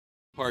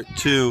Part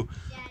 2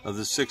 of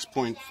the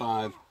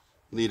 6.5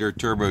 liter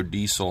turbo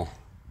diesel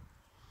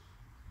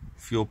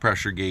fuel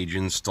pressure gauge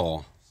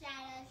install.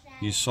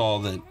 You saw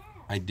that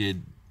I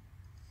did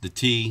the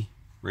T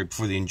right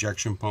before the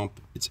injection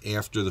pump. It's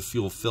after the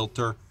fuel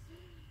filter,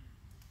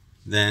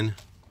 then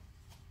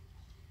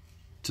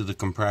to the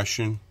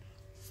compression.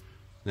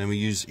 Then we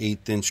use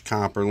 1/8 inch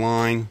copper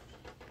line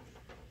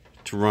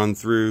to run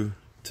through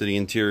to the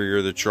interior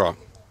of the truck.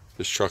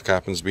 This truck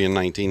happens to be in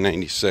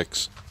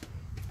 1996.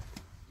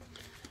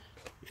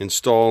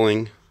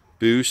 Installing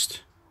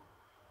boost,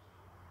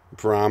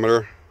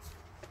 barometer,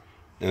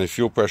 and the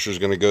fuel pressure is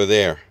going to go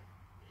there.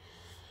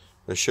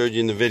 I showed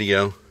you in the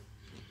video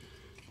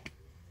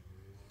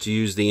to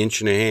use the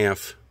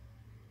 1.5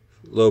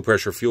 low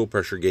pressure fuel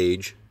pressure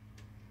gauge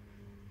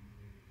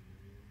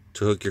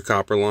to hook your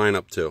copper line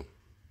up to,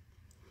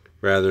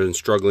 rather than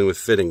struggling with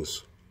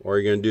fittings. All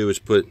you're going to do is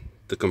put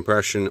the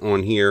compression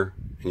on here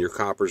and your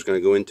copper is going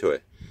to go into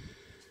it.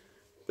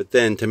 But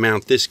then to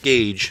mount this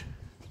gauge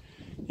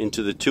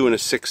into the 2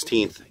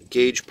 1/16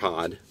 gauge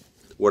pod,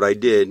 what I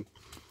did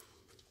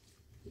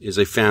is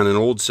I found an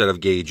old set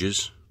of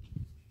gauges.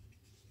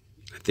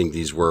 I think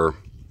these were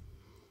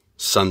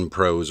Sun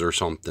Pros or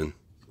something.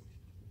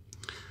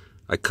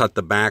 I cut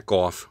the back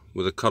off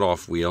with a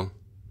cutoff wheel,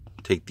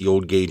 take the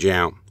old gauge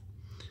out.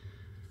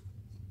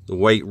 The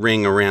white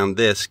ring around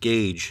this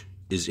gauge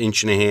is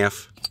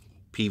 1.5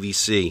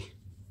 PVC.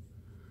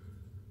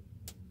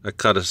 I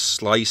cut a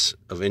slice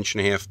of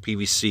 1.5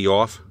 PVC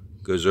off,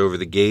 goes over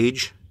the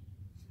gauge.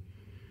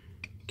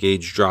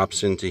 Gauge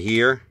drops into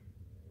here.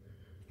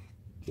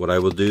 What I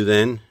will do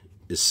then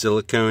is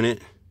silicone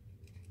it,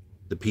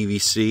 the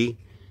PVC,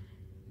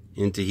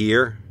 into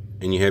here,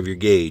 and you have your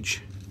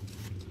gauge.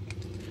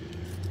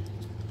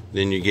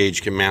 Then your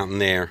gauge can mount in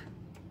there.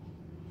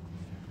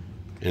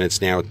 And it's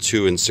now a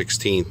 2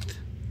 1/16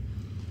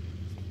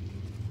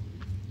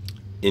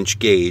 inch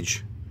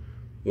gauge,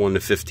 1 to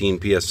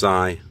 15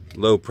 psi,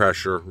 low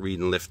pressure, read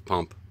and lift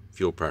pump,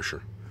 fuel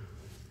pressure.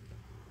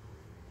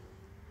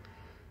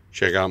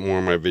 Check out more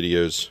of my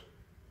videos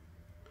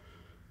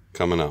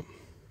coming up.